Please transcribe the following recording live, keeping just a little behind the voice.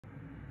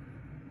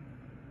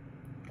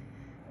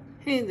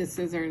Hey, this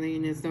is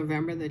Arlene. It's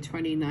November the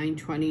 29th,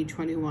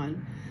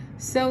 2021.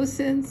 So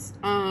since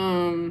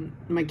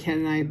my Ken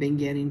and I have been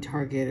getting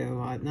targeted a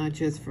lot, not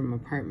just from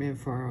apartment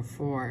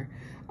 404,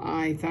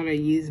 I thought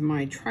I'd use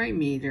my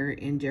Trimeter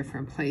in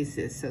different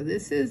places. So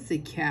this is the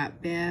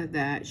cat bed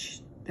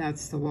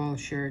that's the wall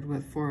shared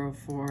with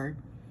 404.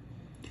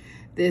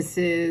 This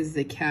is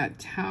the cat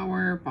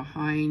tower.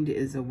 Behind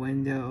is a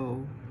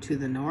window to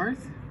the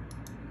north.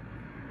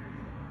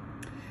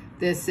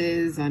 This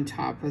is on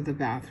top of the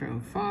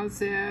bathroom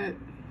faucet.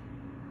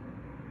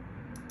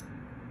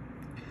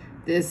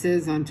 This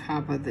is on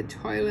top of the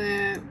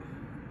toilet.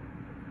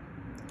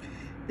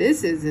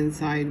 This is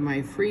inside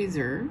my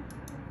freezer.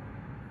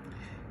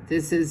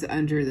 This is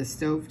under the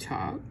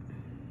stovetop.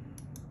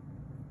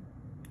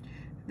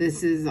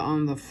 This is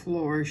on the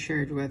floor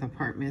shared with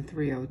apartment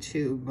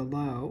 302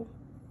 below.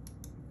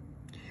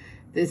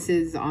 This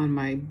is on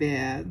my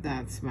bed.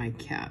 That's my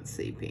cat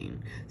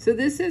sleeping. So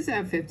this is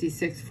at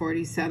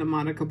 5640 Santa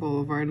Monica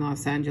Boulevard,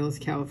 Los Angeles,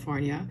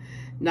 California,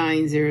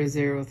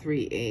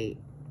 90038.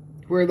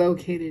 We're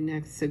located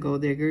next to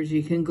Gold Diggers.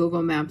 You can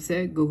Google Maps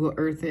it, Google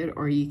Earth it,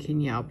 or you can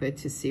Yelp it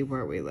to see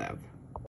where we live.